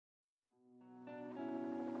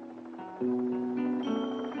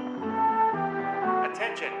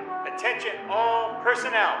Attention, attention all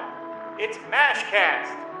personnel. It's HCast.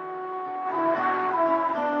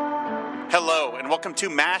 Hello, and welcome to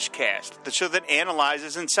HCast, the show that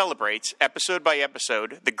analyzes and celebrates, episode by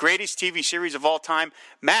episode, the greatest TV series of all time,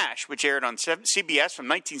 MASH, which aired on CBS from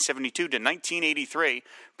 1972 to 1983.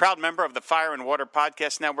 Proud member of the Fire and Water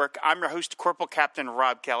Podcast Network, I'm your host, Corporal Captain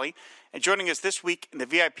Rob Kelly, and joining us this week in the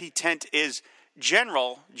VIP tent is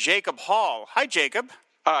General Jacob Hall. Hi, Jacob.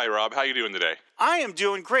 Hi, Rob. How you doing today? I am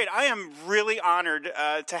doing great. I am really honored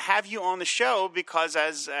to have you on the show because,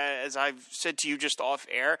 as I've said to you just off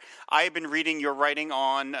air, I have been reading your writing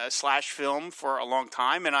on Slash Film for a long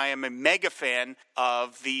time, and I am a mega fan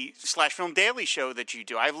of the Slash Film Daily Show that you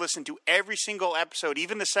do. I've listened to every single episode,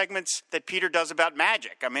 even the segments that Peter does about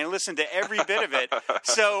magic. I mean, I listened to every bit of it.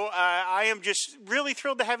 So I am just really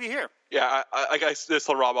thrilled to have you here. Yeah, I guess this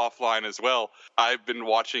will Rob offline as well. I've been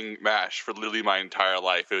watching MASH for literally my entire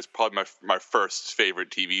life. It was probably my first favorite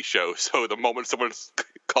TV show. So the moment someone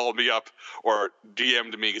called me up or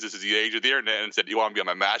DM'd me, because this is the age of the internet, and said, "You want to be on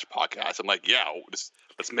my MASH podcast?" I'm like, "Yeah, let's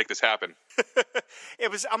make this happen."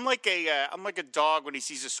 I'm like a dog when he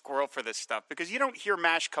sees a squirrel for this stuff, because you don't hear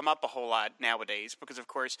MASH come up a whole lot nowadays because, of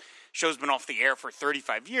course, show's been off the air for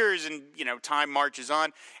 35 years and, time marches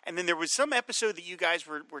on. And then there was some episode that you guys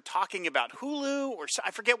were talking about Hulu, or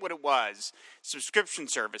I forget what it was, subscription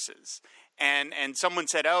services. And someone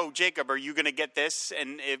said, "Oh, Jacob, are you going to get this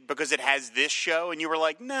because it has this show?" And you were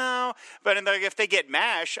like, "No, but if they get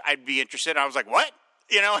MASH, I'd be interested." And I was like, "What?"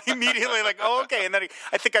 Immediately like, "Oh, okay." And then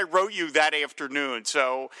I think I wrote you that afternoon.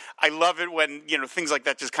 So I love it when, things like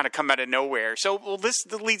that just kind of come out of nowhere. So, this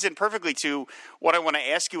leads in perfectly to what I want to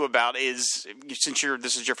ask you about is, since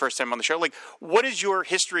this is your first time on the show, like, what is your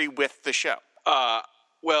history with the show?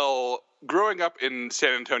 Well, growing up in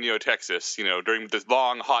San Antonio, Texas, during the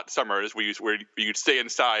long, hot summers where you'd stay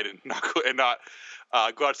inside and not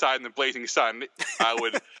go outside in the blazing sun, I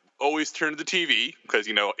would always turn to the TV because,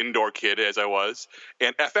 indoor kid as I was.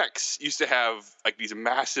 And FX used to have like these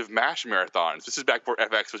massive MASH marathons. This is back before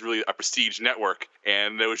FX was really a prestige network,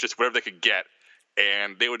 and it was just whatever they could get.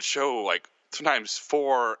 And they would show like sometimes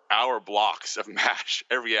 4-hour blocks of MASH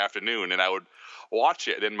every afternoon, and I would watch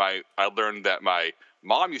it. And I learned that my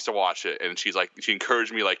mom used to watch it, and she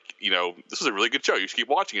encouraged me, this was a really good show. You should keep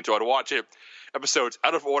watching it. So I'd watch it, episodes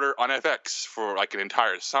out of order on FX for like an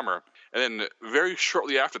entire summer. And then very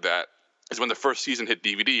shortly after that is when the first season hit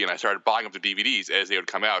DVD, and I started buying up the DVDs as they would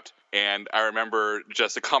come out. And I remember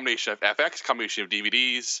just a combination of FX, combination of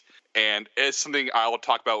DVDs, and as something I will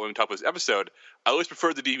talk about when we talk about this episode, I always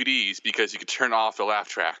preferred the DVDs because you could turn off the laugh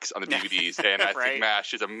tracks on the DVDs, and I think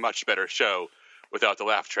MASH is a much better show without the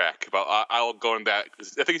laugh track. But I'll go into that,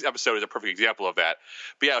 because I think this episode is a perfect example of that.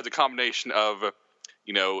 But yeah, it was a combination of,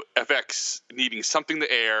 FX needing something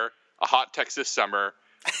to air, a hot Texas summer,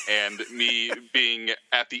 and me being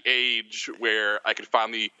at the age where I could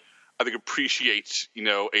finally, I think, appreciate,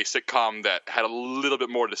 a sitcom that had a little bit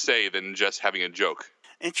more to say than just having a joke.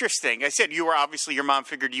 Interesting. I said your mom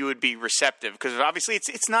figured you would be receptive, because obviously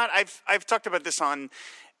it's not. I've talked about this on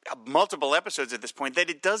multiple episodes at this point, that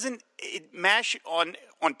MASH on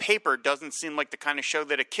paper doesn't seem like the kind of show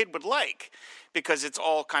that a kid would like, because it's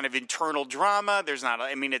all kind of internal drama. There's not,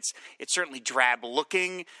 it's certainly drab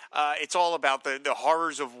looking. It's all about the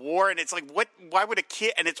horrors of war, and it's like, why would a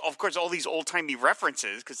kid, and it's of course all these old timey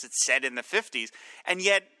references because it's set in the 50s, and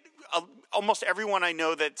yet almost everyone I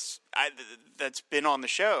know that's been on the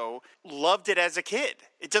show loved it as a kid.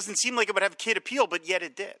 It doesn't seem like it would have kid appeal, but yet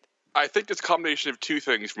it did. I think it's a combination of two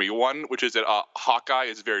things for me. One, which is that Hawkeye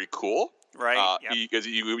is very cool. Right. Because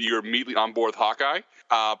you're immediately on board with Hawkeye.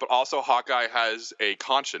 But also Hawkeye has a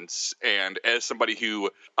conscience. And as somebody who,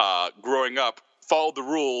 growing up, followed the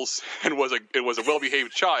rules and was a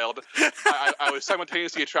well-behaved child, I was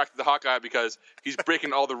simultaneously attracted to Hawkeye because he's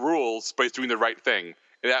breaking all the rules, but he's doing the right thing.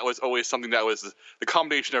 And that was always something that was the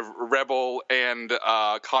combination of rebel and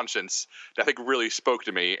conscience that I think really spoke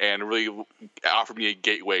to me and really offered me a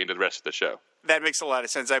gateway into the rest of the show. That makes a lot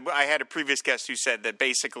of sense. I had a previous guest who said that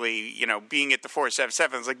basically, being at the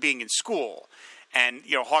 477 is like being in school. And,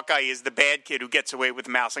 Hawkeye is the bad kid who gets away with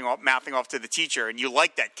mouthing off to the teacher. And you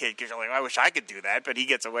like that kid because you're like, I wish I could do that, but he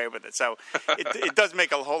gets away with it. So it does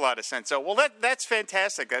make a whole lot of sense. So, that's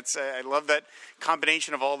fantastic. I love that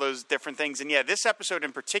combination of all those different things. And, yeah, this episode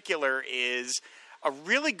in particular is a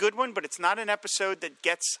really good one, but it's not an episode that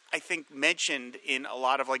gets, I think, mentioned in a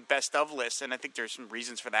lot of, best of lists. And I think there's some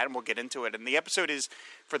reasons for that, and we'll get into it. And the episode is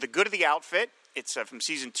For the Good of the Outfit. It's from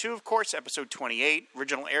Season 2, of course, Episode 28,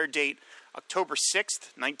 original air date October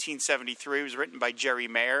 6th, 1973. It was written by Jerry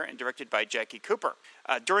Mayer and directed by Jackie Cooper.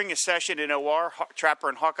 During a session in OR, Trapper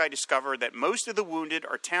and Hawkeye discover that most of the wounded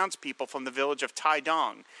are townspeople from the village of Tai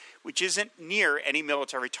Dong, which isn't near any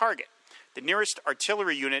military target. The nearest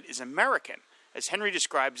artillery unit is American. As Henry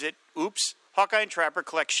describes it, oops, Hawkeye and Trapper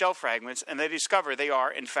collect shell fragments, and they discover they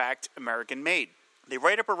are, in fact, American-made. They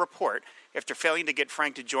write up a report after failing to get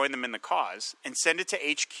Frank to join them in the cause and send it to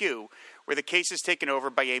HQ, where the case is taken over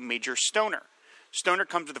by a Major Stoner. Stoner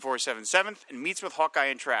comes to the 477th and meets with Hawkeye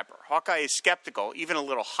and Trapper. Hawkeye is skeptical, even a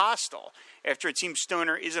little hostile, after it seems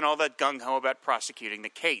Stoner isn't all that gung-ho about prosecuting the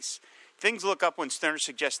case. Things look up when Stoner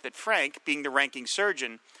suggests that Frank, being the ranking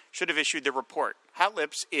surgeon, should have issued the report. Hot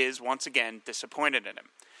Lips is, once again, disappointed in him.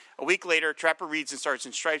 A week later, Trapper reads in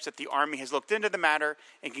Sergeant Stripes that the Army has looked into the matter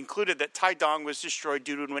and concluded that Tai Dong was destroyed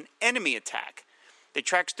due to an enemy attack. They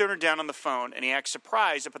track Stoner down on the phone, and he acts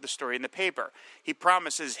surprised to put the story in the paper. He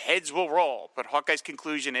promises heads will roll, but Hawkeye's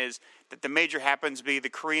conclusion is that the Major happens to be the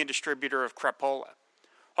Korean distributor of crapola.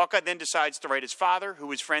 Hawkeye then decides to write his father,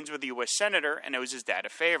 who is friends with the U.S. Senator and owes his dad a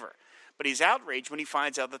favor. But he's outraged when he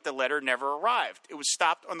finds out that the letter never arrived. It was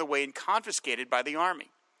stopped on the way and confiscated by the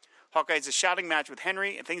Army. Hawkeye has a shouting match with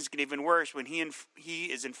Henry, and things get even worse when he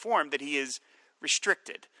is informed that he is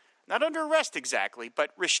restricted. Not under arrest exactly,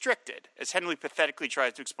 but restricted, as Henry pathetically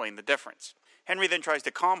tries to explain the difference. Henry then tries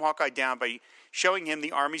to calm Hawkeye down by showing him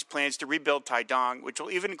the Army's plans to rebuild Tai Dong, which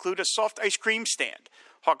will even include a soft ice cream stand.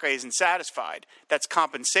 Hawkeye isn't satisfied. That's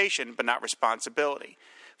compensation, but not responsibility.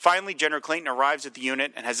 Finally, General Clayton arrives at the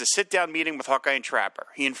unit and has a sit-down meeting with Hawkeye and Trapper.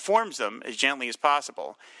 He informs them, as gently as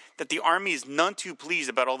possible, that the Army is none too pleased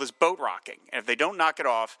about all this boat rocking, and if they don't knock it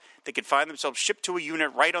off, they could find themselves shipped to a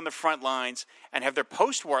unit right on the front lines and have their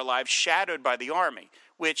post-war lives shadowed by the Army,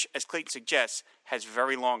 which, as Clayton suggests, has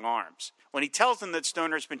very long arms. When he tells them that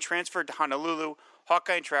Stoner has been transferred to Honolulu,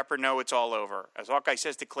 Hawkeye and Trapper know it's all over. As Hawkeye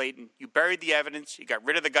says to Clayton, you buried the evidence, you got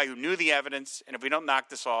rid of the guy who knew the evidence, and if we don't knock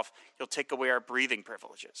this off, you'll take away our breathing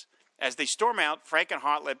privileges. As they storm out, Frank and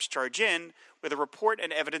Hot Lips charge in with a report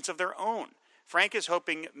and evidence of their own. Frank is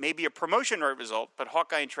hoping maybe a promotion result, but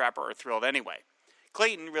Hawkeye and Trapper are thrilled anyway.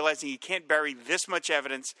 Clayton, realizing he can't bury this much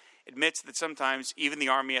evidence, admits that sometimes even the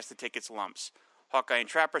Army has to take its lumps. Hawkeye and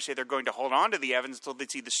Trapper say they're going to hold on to the evidence until they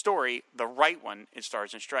see the story, the right one, in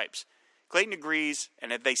Stars and Stripes. Clayton agrees,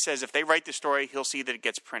 and says if they write the story, he'll see that it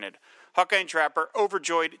gets printed. Hawkeye and Trapper,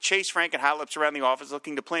 overjoyed, chase Frank and Hot Lips around the office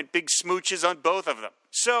looking to plant big smooches on both of them.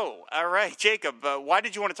 So, all right, Jacob, why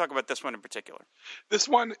did you want to talk about this one in particular? This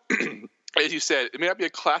one, as you said, it may not be a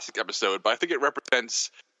classic episode, but I think it represents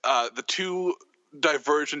the two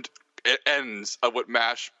divergent ends of what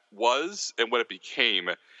MASH was and what it became,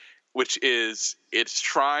 which is it's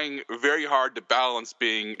trying very hard to balance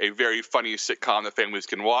being a very funny sitcom that families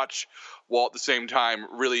can watch, while at the same time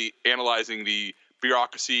really analyzing the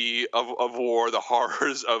bureaucracy of war, the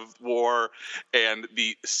horrors of war, and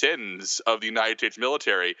the sins of the United States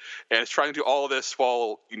military. And it's trying to do all of this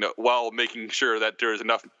while making sure that there's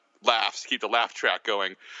enough laughs to keep the laugh track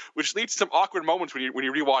going, which leads to some awkward moments when you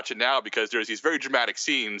rewatch it now, because there's these very dramatic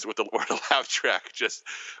scenes where the laugh track just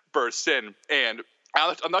bursts in. And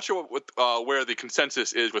I'm not sure where the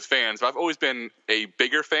consensus is with fans, but I've always been a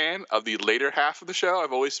bigger fan of the later half of the show.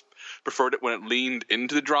 I've always preferred it when it leaned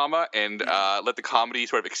into the drama and let the comedy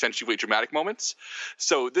sort of accentuate dramatic moments.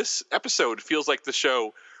 So this episode feels like the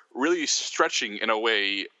show really stretching in a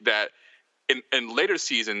way that in later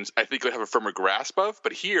seasons I think it would have a firmer grasp of.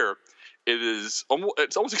 But here it's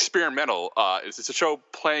almost experimental. It's a show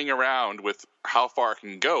playing around with how far it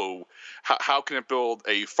can go. How can it build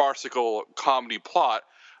a farcical comedy plot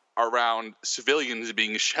around civilians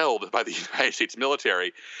being shelled by the United States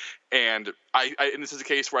military? And and this is a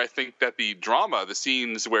case where I think that the drama, the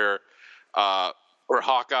scenes where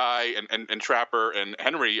Hawkeye and Trapper and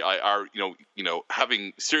Henry are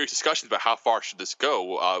having serious discussions about how far should this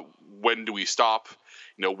go? When do we stop?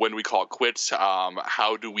 When do we call it quits?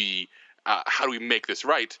 How do we make this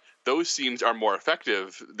right? Those scenes are more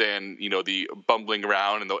effective than the bumbling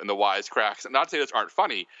around and the wisecracks. Not to say those aren't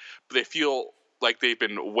funny, but they feel like they've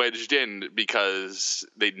been wedged in because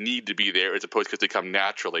they need to be there as opposed to because they come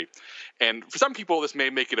naturally. And for some people, this may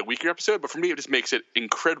make it a weaker episode, but for me, it just makes it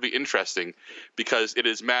incredibly interesting because it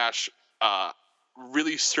is MASH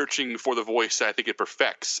really searching for the voice that I think it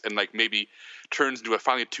perfects and maybe turns into a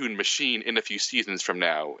finely tuned machine in a few seasons from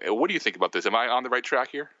now. What do you think about this? Am I on the right track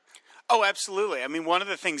here? Oh, absolutely. I mean, one of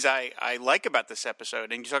the things I like about this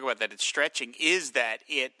episode, and you talk about that it's stretching, is that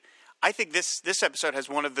I think this episode has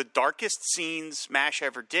one of the darkest scenes MASH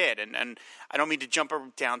ever did, and I don't mean to jump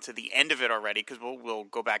down to the end of it already because we'll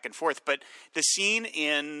go back and forth. But the scene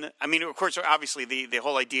of course, obviously the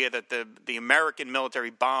whole idea that the American military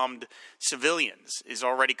bombed civilians is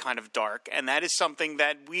already kind of dark, and that is something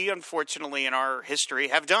that we unfortunately in our history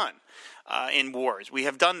have done. In wars. We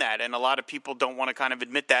have done that, and a lot of people don't want to kind of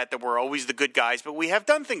admit that we're always the good guys, but we have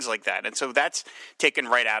done things like that, and so that's taken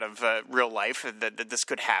right out of real life, that this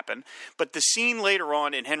could happen. But the scene later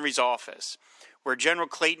on in Henry's office, where General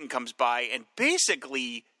Clayton comes by and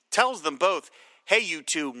basically tells them both, hey, you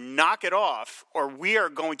two, knock it off, or we are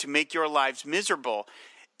going to make your lives miserable.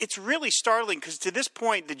 It's really startling, because to this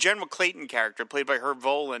point, the General Clayton character, played by Herb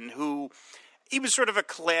Volin, who... he was sort of a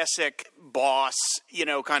classic boss,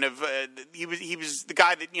 kind of. He was the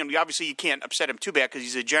guy that obviously you can't upset him too bad because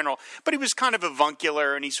he's a general, but he was kind of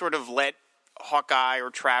avuncular, and he sort of let Hawkeye or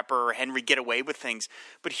Trapper or Henry get away with things.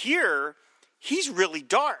 But here, he's really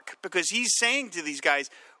dark because he's saying to these guys,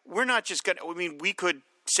 "We're not just going to. I mean, we could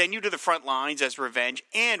send you to the front lines as revenge,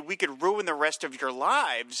 and we could ruin the rest of your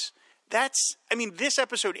lives." This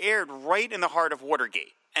episode aired right in the heart of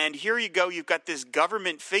Watergate, and here you go. You've got this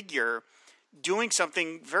government figure doing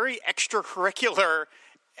something very extracurricular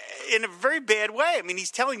in a very bad way. I mean,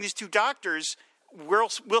 he's telling these two doctors, we'll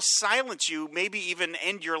silence you, maybe even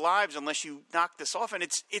end your lives unless you knock this off. And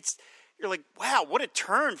it's you're like, wow, what a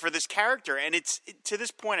turn for this character. And to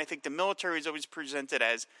this point, I think the military is always presented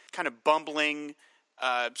as kind of bumbling,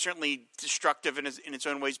 certainly destructive in its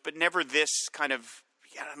own ways, but never this kind of,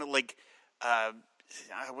 I don't know, like...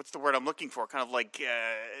 what's the word I'm looking for? Kind of like...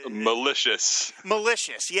 malicious.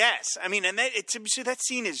 Malicious, yes. I mean, and that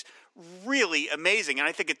scene is really amazing, and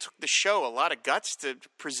I think it took the show a lot of guts to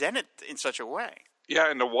present it in such a way. Yeah,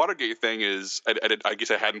 and the Watergate thing is, I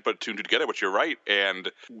guess I hadn't put two and two together, but you're right. And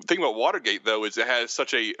the thing about Watergate, though, is it has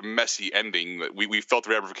such a messy ending that we felt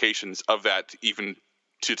the ramifications of that even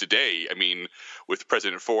to today. I mean, with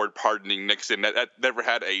President Ford pardoning Nixon, that never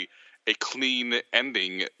had a clean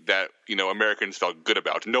ending that, Americans felt good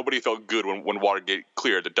about. Nobody felt good when Watergate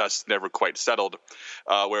cleared. The dust never quite settled.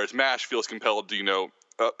 Whereas MASH feels compelled to,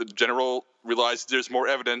 the general realizes there's more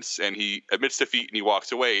evidence and he admits defeat and he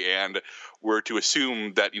walks away. And we're to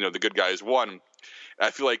assume that, the good guys won.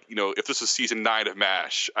 I feel like, if this was season 9 of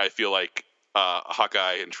MASH, I feel like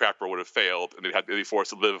Hawkeye and Trapper would have failed and they'd be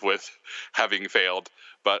forced to live with having failed.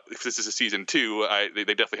 But if this is a season 2, they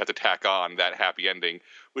definitely have to tack on that happy ending,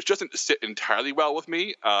 which doesn't sit entirely well with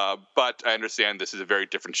me. But I understand this is a very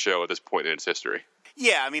different show at this point in its history.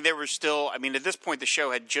 Yeah, there were still, at this point the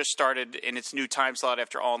show had just started in its new time slot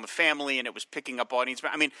after All in the Family, and it was picking up audience.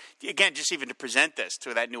 Again, just even to present this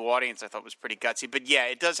to that new audience I thought was pretty gutsy. But yeah,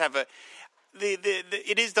 it does have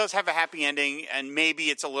does have a happy ending, and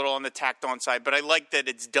maybe it's a little on the tacked on side, but I like that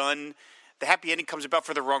it's done. The happy ending comes about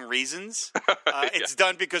for the wrong reasons. It's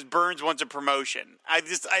done because Burns wants a promotion.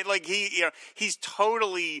 He's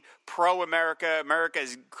totally pro-America. America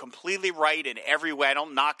is completely right in every way. I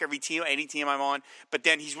don't knock any team I'm on, but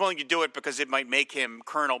then he's willing to do it because it might make him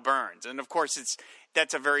Colonel Burns. And of course,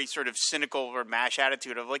 that's a very sort of cynical or MASH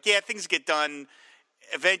attitude of like, yeah, things get done.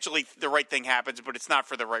 Eventually, the right thing happens, but it's not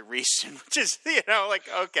for the right reason, which is,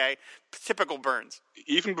 okay, typical Burns.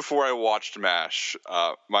 Even before I watched MASH,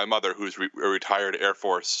 my mother, who's a retired Air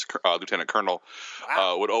Force lieutenant colonel,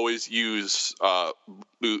 would always use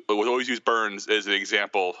Burns as an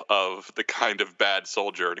example of the kind of bad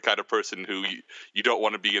soldier, the kind of person who you don't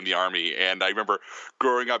want to be in the Army. And I remember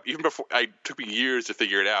growing up, even before, it took me years to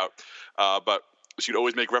figure it out, but she'd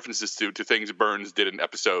always make references to things Burns did in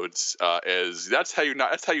episodes as that's how you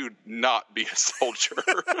not be a soldier.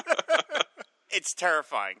 It's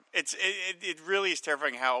terrifying. It really is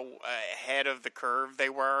terrifying how ahead of the curve they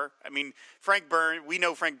were. Frank Burns. We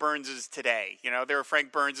know Frank Burns is today. There are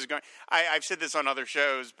Frank Burns is going. I've said this on other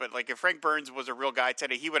shows, but like if Frank Burns was a real guy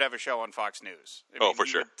today, he would have a show on Fox News. For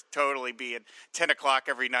sure. Would totally be at 10 o'clock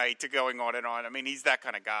every night to going on and on. He's that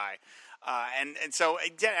kind of guy. And so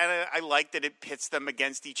I like that it pits them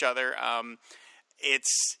against each other.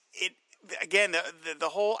 Again the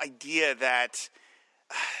whole idea that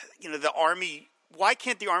the Army. Why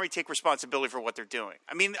can't the Army take responsibility for what they're doing?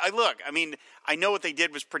 I know what they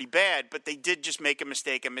did was pretty bad, but they did just make a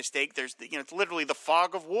mistake. There's it's literally the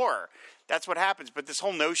fog of war. That's what happens. But this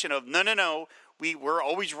whole notion of no, we're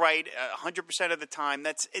always right 100% of the time.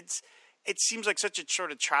 it seems like such a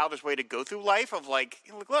sort of childish way to go through life of like,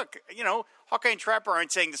 look, Hawkeye and Trapper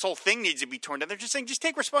aren't saying this whole thing needs to be torn down. They're just saying, just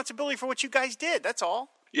take responsibility for what you guys did. That's all.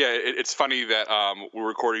 Yeah, it's funny that we're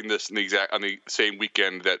recording this on the same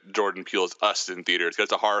weekend that Jordan Peele's Us in theaters.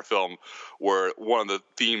 It's a horror film where one of the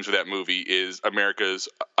themes of that movie is America's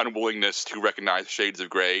unwillingness to recognize shades of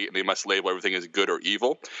gray, and they must label everything as good or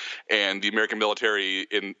evil. And the American military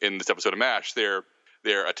in this episode of MASH, their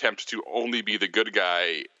attempt to only be the good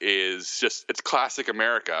guy is just, it's classic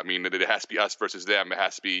America. I mean, it has to be us versus them. It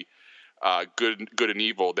has to be good and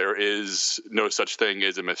evil. There is no such thing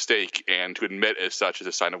as a mistake, and to admit as such is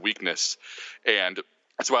a sign of weakness. And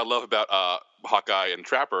that's what I love about Hawkeye and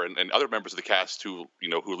Trapper and other members of the cast who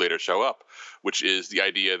later show up, which is the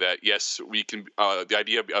idea that yes, we can. The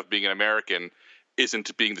idea of being an American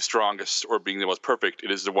isn't being the strongest or being the most perfect.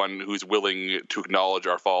 It is the one who's willing to acknowledge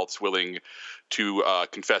our faults, willing to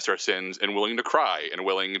confess our sins, and willing to cry, and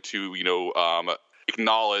willing to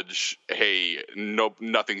acknowledge, hey, no,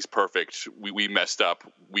 nothing's perfect. We messed up.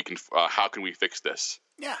 We can. How can we fix this?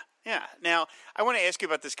 Yeah. Now, I want to ask you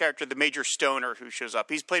about this character, the Major Stoner, who shows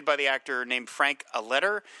up. He's played by the actor named Frank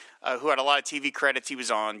Aletter, who had a lot of TV credits. He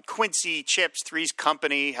was on Quincy, Chips, Three's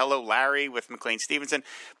Company, Hello, Larry with McLean Stevenson,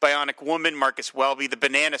 Bionic Woman, Marcus Welby, The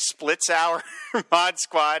Banana Splits Hour, Mod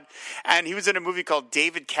Squad, and he was in a movie called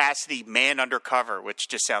David Cassidy, Man Undercover, which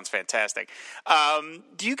just sounds fantastic.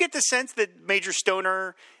 Do you get the sense that Major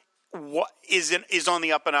Stoner is on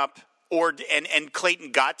the up and up? And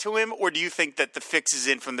Clayton got to him, or do you think that the fix is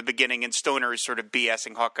in from the beginning and Stoner is sort of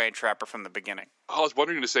BSing Hawkeye and Trapper from the beginning? I was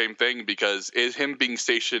wondering the same thing, because is him being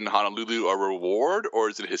stationed in Honolulu a reward, or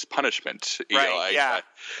is it his punishment? Yeah.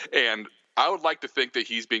 And I would like to think that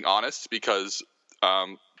he's being honest, because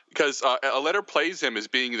a letter plays him as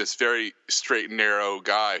being this very straight and narrow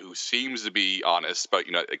guy who seems to be honest, but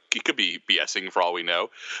he could be BSing for all we know.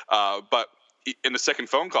 But in the second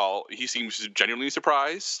phone call, he seems genuinely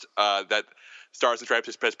surprised that Stars and Stripes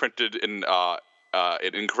has printed an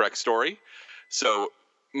incorrect story. So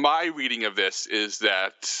my reading of this is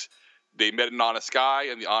that they met an honest guy,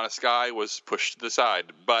 and the honest guy was pushed to the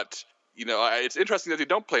side. But it's interesting that they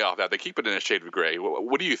don't play off that. They keep it in a shade of gray.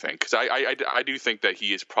 What do you think? Because I do think that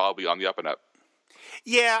he is probably on the up and up.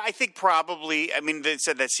 Yeah, I think probably. I mean, they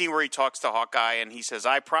said that scene where he talks to Hawkeye and he says,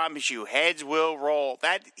 "I promise you, heads will roll."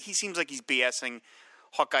 That he seems like he's BSing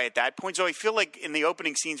Hawkeye at that point. So I feel like in the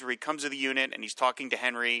opening scenes where he comes to the unit and he's talking to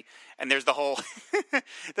Henry, and there's the whole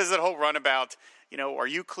there's that whole runabout. Are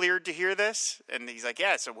you cleared to hear this? And he's like,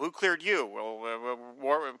 "Yeah." So who cleared you?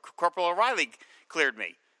 Well, Corporal O'Reilly cleared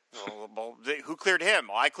me. Well, who cleared him?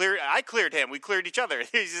 Well, I cleared him. We cleared each other.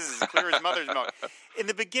 He's as clear as mother's milk. In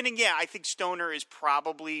the beginning, yeah, I think Stoner is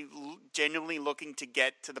probably genuinely looking to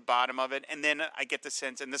get to the bottom of it. And then I get the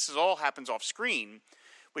sense, and this all happens off screen,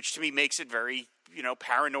 which to me makes it very,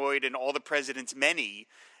 paranoid and all the president's many,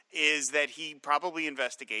 is that he probably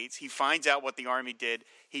investigates. He finds out what the Army did.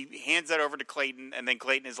 He hands that over to Clayton, and then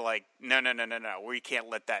Clayton is like, no, we can't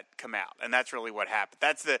let that come out. And that's really what happened.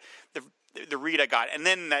 That's the read I got. And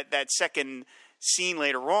then that second scene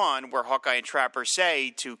later on where Hawkeye and Trapper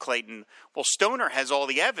say to Clayton, well, Stoner has all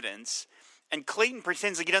the evidence, and Clayton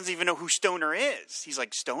pretends like he doesn't even know who Stoner is. He's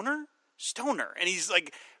like, Stoner? And he's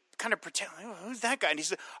like kind of pretending, who's that guy? And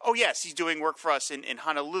he's like, oh, yes, he's doing work for us in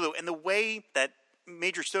Honolulu. And the way that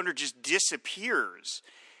Major Stoner just disappears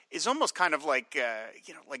is almost kind of like,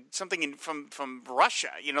 like something from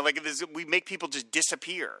Russia. We make people just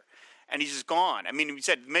disappear. And he's just gone. I mean,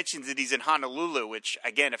 mentions that he's in Honolulu, which,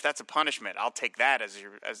 again, if that's a punishment, I'll take that as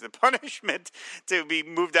the punishment to be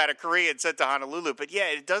moved out of Korea and sent to Honolulu. But, yeah,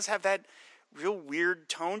 it does have that real weird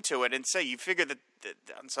tone to it. And so you figure that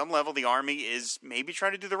on some level the Army is maybe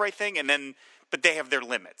trying to do the right thing, but they have their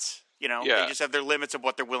limits. Yeah. They just have their limits of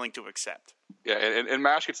what they're willing to accept. Yeah, and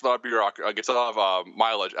MASH gets a lot of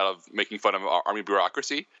mileage out of making fun of Army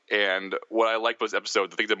bureaucracy. And what I like about this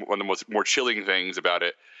episode, I think that one of the more chilling things about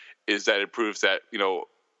it is that it proves that,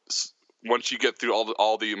 once you get through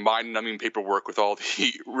all the mind-numbing paperwork with all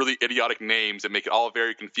the really idiotic names that make it all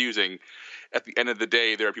very confusing, at the end of the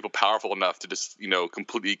day, there are people powerful enough to just,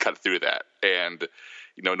 completely cut through that. And,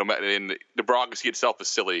 no matter, and the bureaucracy itself is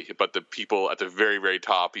silly, but the people at the very, very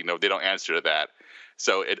top, they don't answer to that.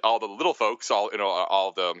 So all the little folks, all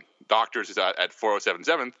the doctors at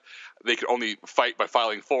 407 they can only fight by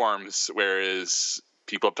filing forms, whereas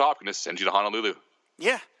people up top can just send you to Honolulu.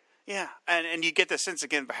 Yeah. Yeah, and you get the sense,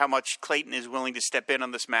 again, how much Clayton is willing to step in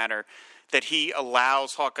on this matter, that he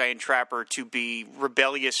allows Hawkeye and Trapper to be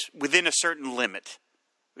rebellious within a certain limit.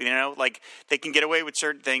 You know, like they can get away with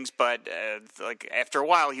certain things, but like after a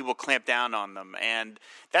while, he will clamp down on them, and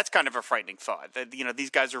that's kind of a frightening thought. That these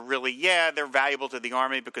guys are really, they're valuable to the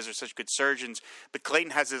Army because they're such good surgeons, but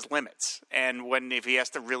Clayton has his limits, and if he has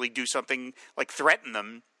to really do something like threaten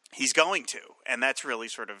them, he's going to, and that's really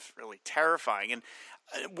really terrifying. And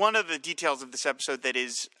one of the details of this episode that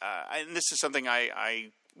is, and this is something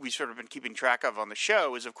we sort of been keeping track of on the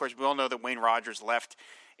show, is of course we all know that Wayne Rogers left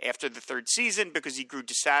after the third season because he grew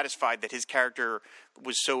dissatisfied that his character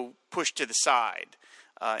was so pushed to the side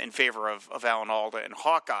in favor of Alan Alda and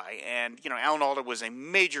Hawkeye. And, Alan Alda was a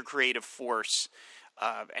major creative force,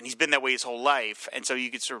 and he's been that way his whole life. And so you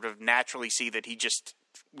could sort of naturally see that he just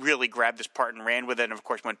really grabbed this part and ran with it and, of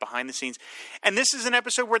course, went behind the scenes. And this is an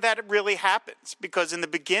episode where that really happens because in the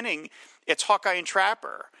beginning, it's Hawkeye and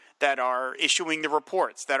Trapper that are issuing the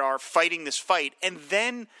reports, that are fighting this fight. And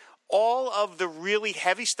then all of the really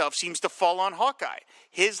heavy stuff seems to fall on Hawkeye.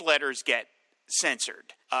 His letters get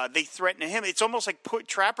censored. They threaten him. It's almost like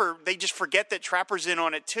Trapper, they just forget that Trapper's in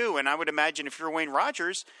on it too. And I would imagine if you're Wayne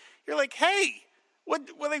Rogers, you're like, hey,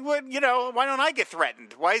 what, why don't I get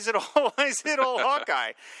threatened? Why is it all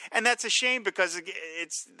Hawkeye? And that's a shame because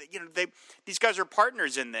it's, these guys are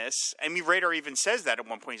partners in this. I mean, Radar even says that at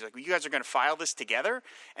one point. He's like, well, you guys are going to file this together?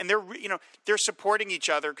 And they're supporting each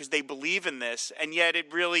other because they believe in this. And yet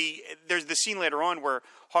there's the scene later on where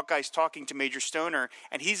Hawkeye's talking to Major Stoner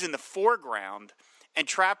and he's in the foreground and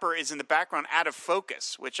Trapper is in the background out of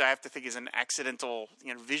focus, which I have to think is an accidental,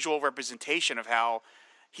 visual representation of how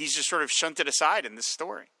he's just sort of shunted aside in this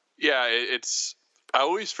story. Yeah, I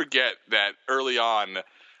always forget that early on,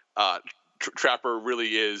 Trapper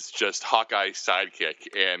really is just Hawkeye's sidekick,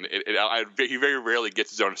 and he very rarely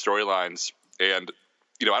gets his own storylines. And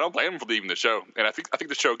I don't blame him for leaving the show. And I think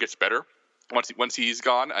the show gets better once he's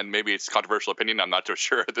gone. And maybe it's a controversial opinion. I'm not so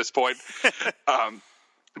sure at this point. But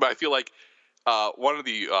I feel like one of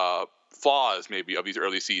the flaws maybe of these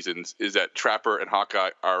early seasons is that Trapper and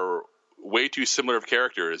Hawkeye are way too similar of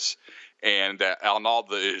characters, and that Alan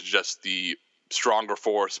Alda is just the stronger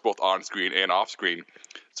force both on screen and off screen.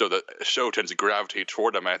 So the show tends to gravitate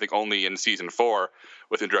toward him. And I think only in season 4,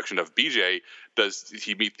 with the introduction of BJ, does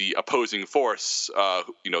he meet the opposing force,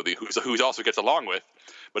 who also gets along with,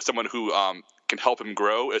 but someone who can help him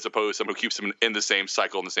grow as opposed to someone who keeps him in the same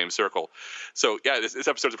cycle, in the same circle. So yeah, this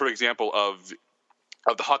episode is a perfect example of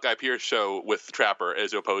the Hawkeye Pierce show with Trapper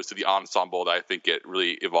as opposed to the ensemble that I think it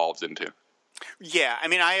really evolves into. Yeah, I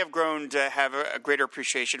mean, I have grown to have a greater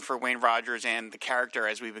appreciation for Wayne Rogers and the character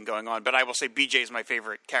as we've been going on, but I will say BJ is my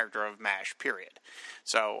favorite character of MASH, period.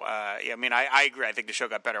 So, I agree. I think the show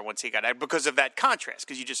got better once he got out because of that contrast,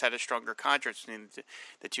 because you just had a stronger contrast between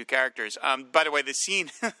the two characters. By the way, the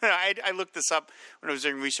scene, I looked this up when I was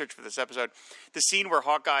doing research for this episode, the scene where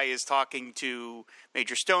Hawkeye is talking to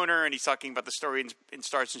Major Stoner, and he's talking about the story in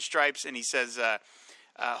Stars and Stripes, and he says...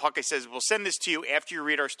 Hawkeye says, we'll send this to you after you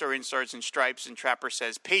read our story in Stars and Stripes. And Trapper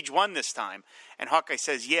says, page 1 this time. And Hawkeye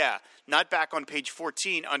says, yeah, not back on page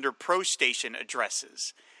 14 under Pro Station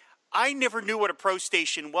addresses. I never knew what a Pro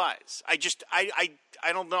Station was. I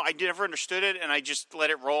don't know. I never understood it, and I just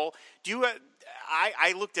let it roll. Do you?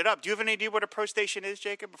 I looked it up. Do you have any idea what a Pro Station is,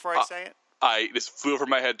 Jacob, before I say it? I just flew over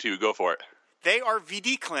my head, too. Go for it. They are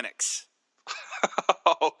VD clinics.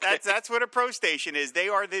 Okay. That's what a Pro Station is. They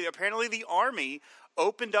are apparently the Army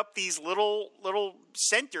opened up these little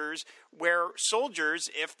centers where soldiers,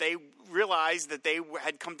 if they realized that they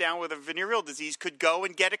had come down with a venereal disease, could go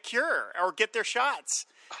and get a cure or get their shots.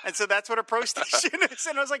 And so that's what a Pro Station is.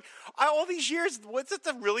 And I was like, all these years, what's it,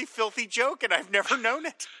 a really filthy joke? And I've never known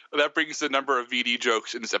it. Well, that brings the number of VD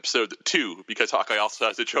jokes in this episode 2, because Hawkeye also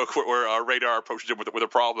has a joke where Radar approaches him with a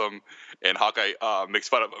problem, and Hawkeye makes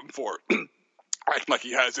fun of him for acting like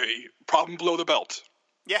he has a problem below the belt.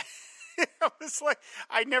 Yeah. I was like,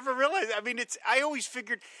 I never realized. I mean, I always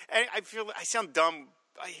figured, I feel I sound dumb.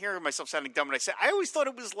 I hear myself sounding dumb when I say, I always thought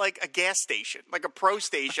it was like a gas station, like a Pro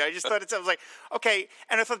Station. I just thought I was like, okay.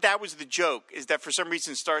 And I thought that was the joke, is that for some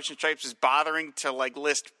reason Stars and Stripes is bothering to like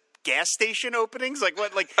list gas station openings. Like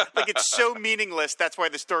what? Like it's so meaningless. That's why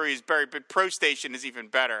the story is buried. But Pro Station is even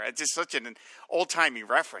better. It's just such an old timey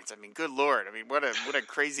reference. I mean, good Lord. I mean, what a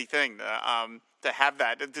crazy thing to have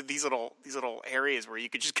that, these little areas where you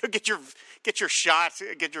could just go get your shot,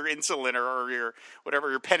 get your insulin or your whatever,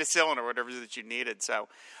 your penicillin or whatever that you needed. So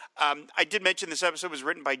I did mention this episode was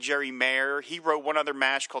written by Jerry Mayer. He wrote one other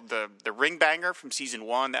MASH called the Ring Banger from season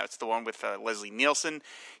 1. That's the one with Leslie Nielsen.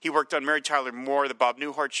 He worked on Mary Tyler Moore, the Bob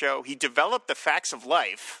Newhart Show. He developed The Facts of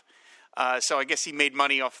Life. So I guess he made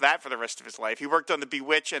money off that for the rest of his life. He worked on The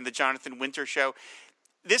Bewitched and the Jonathan Winter Show.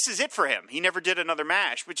 this is it for him. He never did another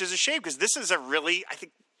MASH, which is a shame because this is a really, I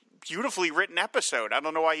think, beautifully written episode. I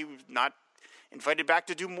don't know why he was not invited back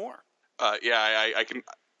to do more. I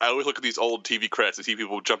always look at these old TV credits and see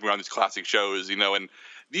people jumping around these classic shows, and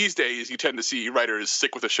these days you tend to see writers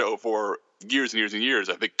stick with a show for years and years and years,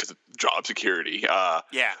 I think, because of job security.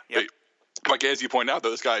 Like, as you point out,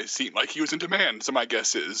 those guys seem like he was in demand. So my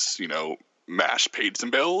guess is, MASH paid some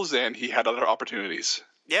bills and he had other opportunities.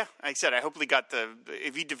 Yeah, like I said, I hope he got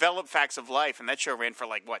if he developed Facts of Life, and that show ran for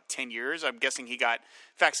 10 years, I'm guessing he got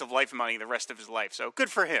Facts of Life money the rest of his life. So good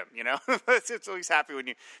for him, It's always happy when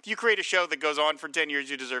if you create a show that goes on for 10 years,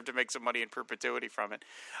 you deserve to make some money in perpetuity from it.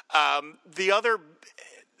 The other...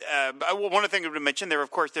 one thing I would mention there, of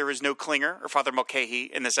course, there is no Klinger or Father Mulcahy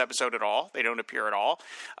in this episode at all. They don't appear at all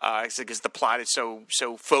because the plot is so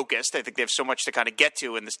focused. I think they have so much to kind of get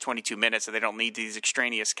to in this 22 minutes that they don't need these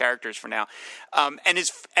extraneous characters for now. And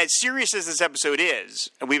as serious as this episode is,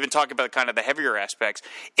 and we've been talking about kind of the heavier aspects,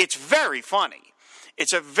 it's very funny.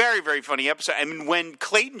 It's a very, very funny episode. I mean, when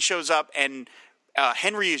Clayton shows up and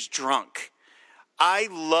Henry is drunk, I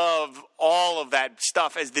love all of that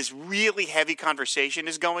stuff as this really heavy conversation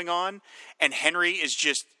is going on, and Henry is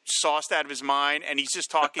just sauced out of his mind, and he's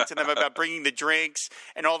just talking to them about bringing the drinks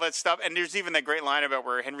and all that stuff. And there's even that great line about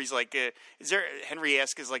where Henry's like, Henry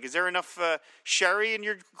asks, is there enough sherry in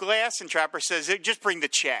your glass? And Trapper says, just bring the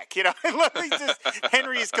check. I love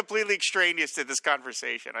Henry is completely extraneous to this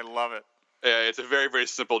conversation. I love it. Yeah, it's a very, very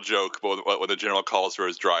simple joke, but when the general calls for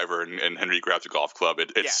his driver and Henry grabs a golf club,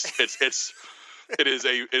 It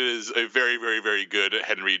is a very, very, very good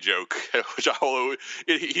Henry joke, which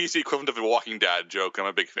he's the equivalent of a Walking Dad joke. I'm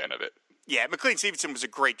a big fan of it. Yeah, McLean Stevenson was a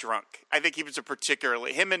great drunk. I think he was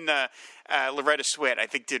him and Loretta Swit, I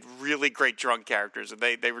think, did really great drunk characters. And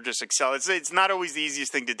they were just excellent. It's not always the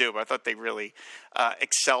easiest thing to do, but I thought they really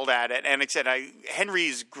excelled at it. And like I said,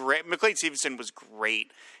 Henry's great. McLean Stevenson was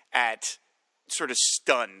great at sort of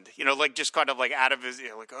stunned, just kind of out of his,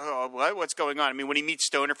 oh, what's going on? I mean, when he meets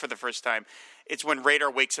Stoner for the first time, it's when Radar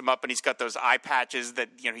wakes him up and he's got those eye patches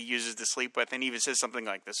that, he uses to sleep with. And he even says something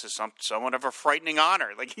like, this is somewhat of a frightening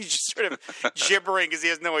honor. Like he's just sort of gibbering because he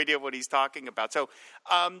has no idea what he's talking about. So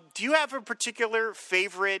do you have a particular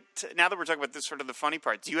favorite, now that we're talking about this sort of the funny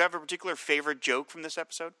part, do you have a particular favorite joke from this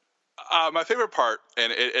episode? My favorite part,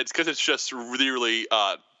 and it's because it's just really, really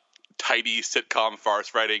tidy sitcom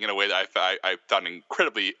farce writing in a way that I found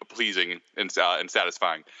incredibly pleasing and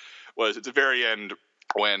satisfying, was at the very end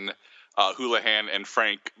when Houlihan and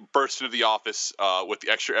Frank burst into the office with the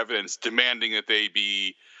extra evidence, demanding that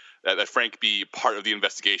that Frank be part of the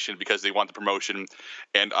investigation because they want the promotion,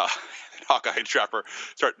 and Hawkeye and Trapper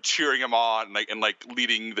start cheering him on and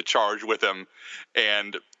leading the charge with him,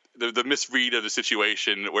 and the misread of the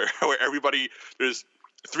situation where everybody, there's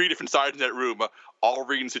 3 different sides in that room, all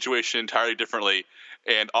reading the situation entirely differently,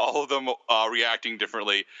 and all of them reacting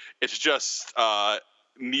differently. It's just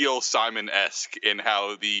Neil Simon-esque in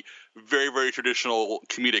how the very, very traditional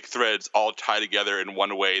comedic threads all tie together in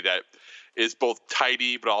one way that is both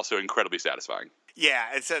tidy but also incredibly satisfying. Yeah,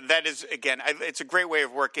 that is, again, it's a great way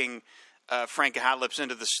of working Frank and Hotlips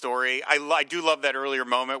into the story. I do love that earlier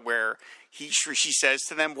moment where she says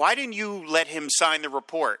to them, why didn't you let him sign the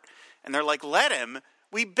report? And they're like, let him?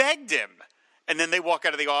 We begged him. And then they walk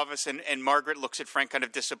out of the office, and Margaret looks at Frank kind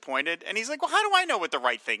of disappointed. And he's like, well, how do I know what the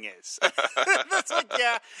right thing is? That's like,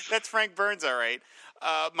 yeah, that's Frank Burns, all right.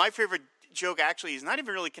 My favorite joke, actually, is not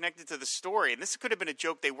even really connected to the story. And this could have been a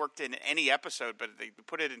joke they worked in any episode, but they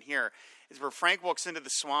put it in here, is where Frank walks into the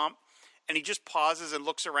swamp, and he just pauses and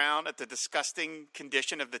looks around at the disgusting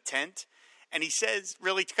condition of the tent. And he says,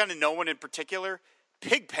 really, to kind of no one in particular,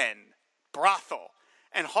 pig pen, brothel.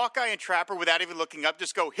 And Hawkeye and Trapper, without even looking up,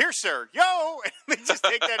 just go, here, sir, yo! And they just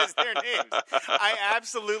take that as their names. I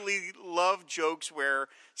absolutely love jokes where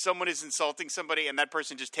someone is insulting somebody and that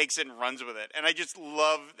person just takes it and runs with it. And I just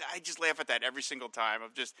laugh at that every single time.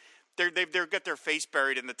 Of just, they've got their face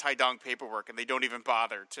buried in the Tai Dong paperwork and they don't even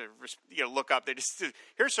bother to look up. They just,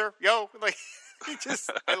 here, sir, yo! Like,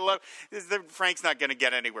 I love Frank's not going to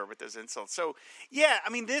get anywhere with those insults. So yeah, I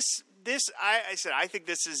mean I think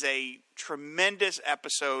this is a tremendous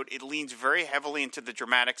episose. It leans very heavily into the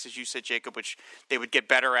dramatics, as you said, Jacob, which they would get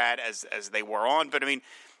better at as they wore on. But I mean,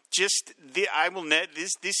 just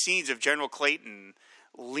these scenes of General Clayton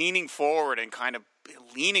leaning forward and kind of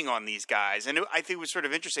leaning on these guys, and I think it was sort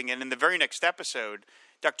of interesting. And in the very next episode,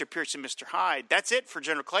 Dr. Pierce and Mr. Hyde, that's it for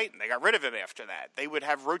General Clayton. They got rid of him after that. They would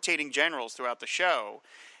have rotating generals throughout the show.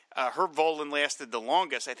 Herb Volan lasted the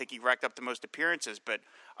longest. I think he racked up the most appearances. But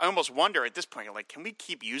I almost wonder at this point, can we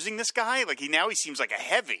keep using this guy? He seems like a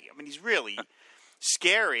heavy. I mean,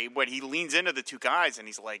 scary when he leans into the two guys and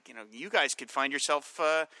he's like, you guys could find yourself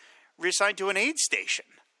reassigned to an aid station.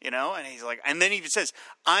 And he's like, and then he even says,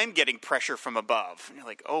 "I'm getting pressure from above." And you're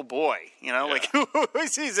like, "Oh boy," like, who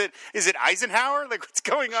is it? Is it Eisenhower? Like, what's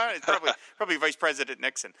going on? It's probably Vice President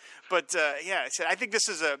Nixon. But I think this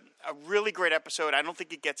is a really great episode. I don't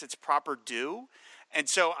think it gets its proper due, and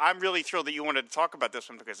so I'm really thrilled that you wanted to talk about this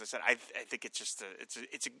one because I think it's just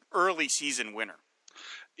it's an early season winner.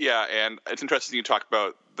 Yeah, and it's interesting you talk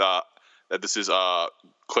about that this is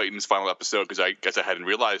Clayton's final episode because I guess I hadn't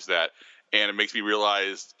realized that. And it makes me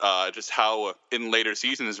realize just how in later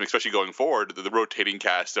seasons, especially going forward, the rotating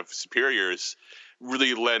cast of superiors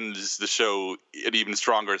really lends the show an even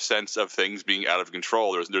stronger sense of things being out of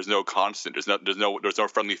control. There's no constant. There's no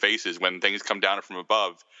friendly faces. When things come down from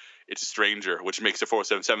above, it's a stranger, which makes the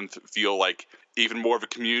 477th feel like even more of a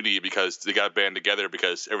community because they got to band together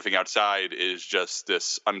because everything outside is just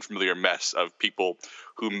this unfamiliar mess of people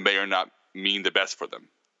who may or not mean the best for them.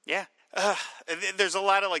 Yeah. There's a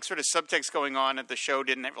lot of sort of subtext going on that the show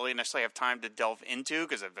didn't really necessarily have time to delve into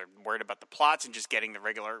because they're worried about the plots and just getting the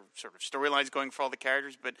regular sort of storylines going for all the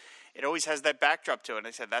characters. But it always has that backdrop to it. And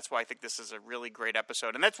I said that's why I think this is a really great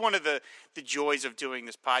episode. And that's one of the joys of doing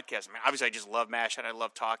this podcast. I mean, obviously, I just love MASH and I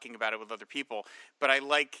love talking about it with other people. But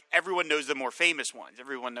everyone knows the more famous ones.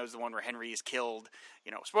 Everyone knows the one where Henry is killed.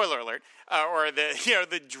 Spoiler alert, or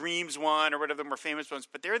the Dreams one or whatever the more famous ones.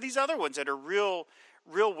 But there are these other ones that are real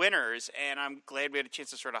winners, and I'm glad we had a chance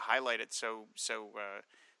to sort of highlight it so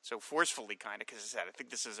forcefully, kind of, because as I said, I think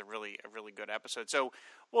this is a really good episode. So,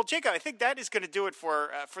 well, Jacob, I think that is going to do it for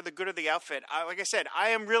the good of the outfit. Like I said, I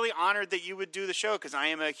am really honored that you would do the show because I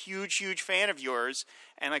am a huge fan of yours,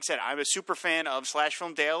 and like I said, I'm a super fan of Slash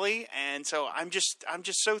Film Daily, and so I'm just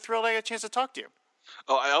so thrilled I got a chance to talk to you.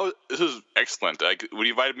 Oh, this was excellent. When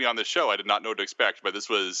you invited me on this show, I did not know what to expect, but this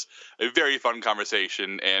was a very fun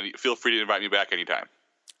conversation, and feel free to invite me back anytime.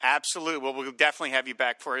 Absolutely. Well, we'll definitely have you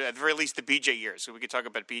back for, at the very least, the BJ years, so we could talk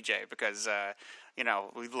about BJ because,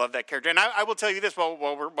 we love that character. And I will tell you this while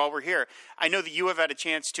we're here. I know that you have had a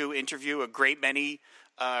chance to interview a great many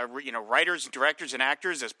writers, directors, and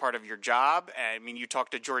actors as part of your job. I mean, you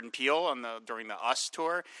talked to Jordan Peele during the Us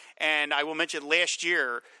tour, and I will mention last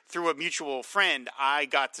year through a mutual friend, I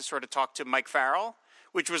got to sort of talk to Mike Farrell,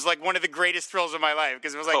 which was like one of the greatest thrills of my life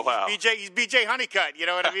because it was like, oh, wow. he's BJ Honeycutt, you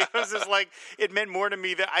know what I mean? It was just like, it meant more to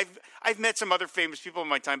me that I've met some other famous people in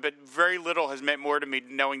my time, but very little has meant more to me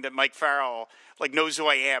knowing that Mike Farrell knows who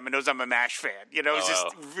I am and knows I'm a MASH fan. It's just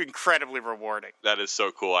incredibly rewarding. That is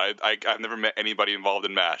so cool. I've never met anybody involved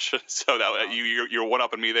in MASH, so you're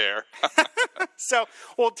one-upping me there. So,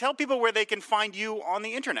 well, tell people where they can find you on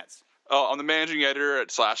the internets. I'm the managing editor at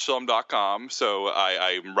slashfilm.com, so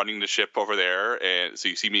I'm running the ship over there, and so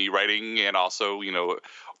you see me writing and also,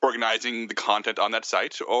 organizing the content on that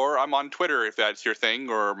site, or I'm on Twitter if that's your thing,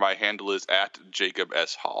 or my handle is at Jacob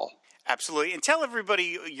S. Hall. Absolutely, and tell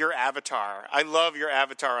everybody your avatar. I love your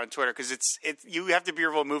avatar on Twitter because it's you have to be a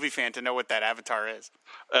real movie fan to know what that avatar is.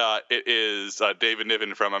 It is David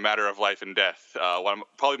Niven from A Matter of Life and Death.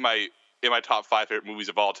 Probably in my top 5 favorite movies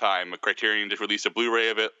of all time. Criterion just released a Blu-ray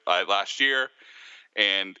of it last year,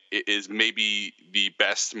 and it is maybe the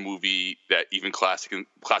best movie that even classic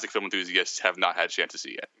film enthusiasts have not had a chance to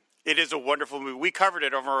see yet. It is a wonderful movie. We covered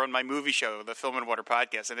it over on my movie show, the Film and Water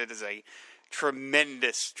podcast, and it is a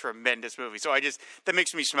tremendous movie. So that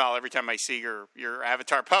makes me smile every time I see your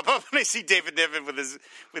avatar pop up and I see David Niven with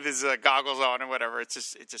his goggles on and whatever. It's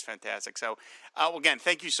just fantastic. So again,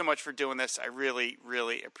 thank you so much for doing this. I really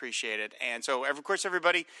appreciate it. And so of course,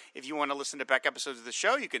 everybody, if you want to listen to back episodes of the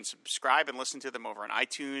show, you can subscribe and listen to them over on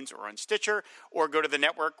iTunes or on Stitcher, or go to the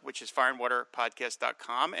network, which is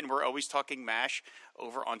fireandwaterpodcast.com. And we're always talking MASH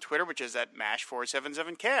over on Twitter, which is at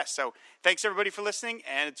MASH477cast. So thanks everybody for listening,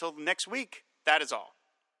 and until next week, that is all.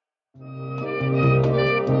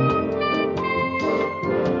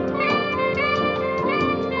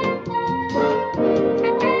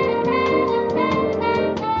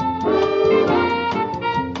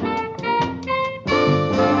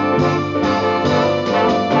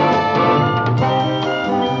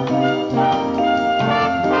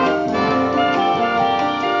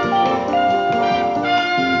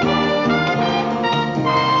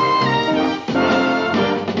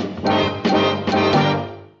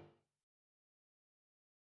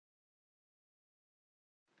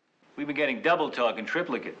 We've been getting double talk and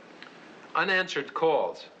triplicate. Unanswered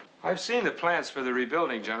calls. I've seen the plans for the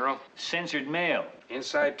rebuilding, General. Censored mail.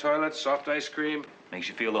 Inside toilets, soft ice cream. Makes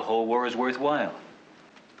you feel the whole war is worthwhile.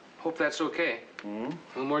 Hope that's okay. Mm-hmm. A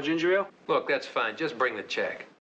little more ginger ale? Look, that's fine. Just bring the check.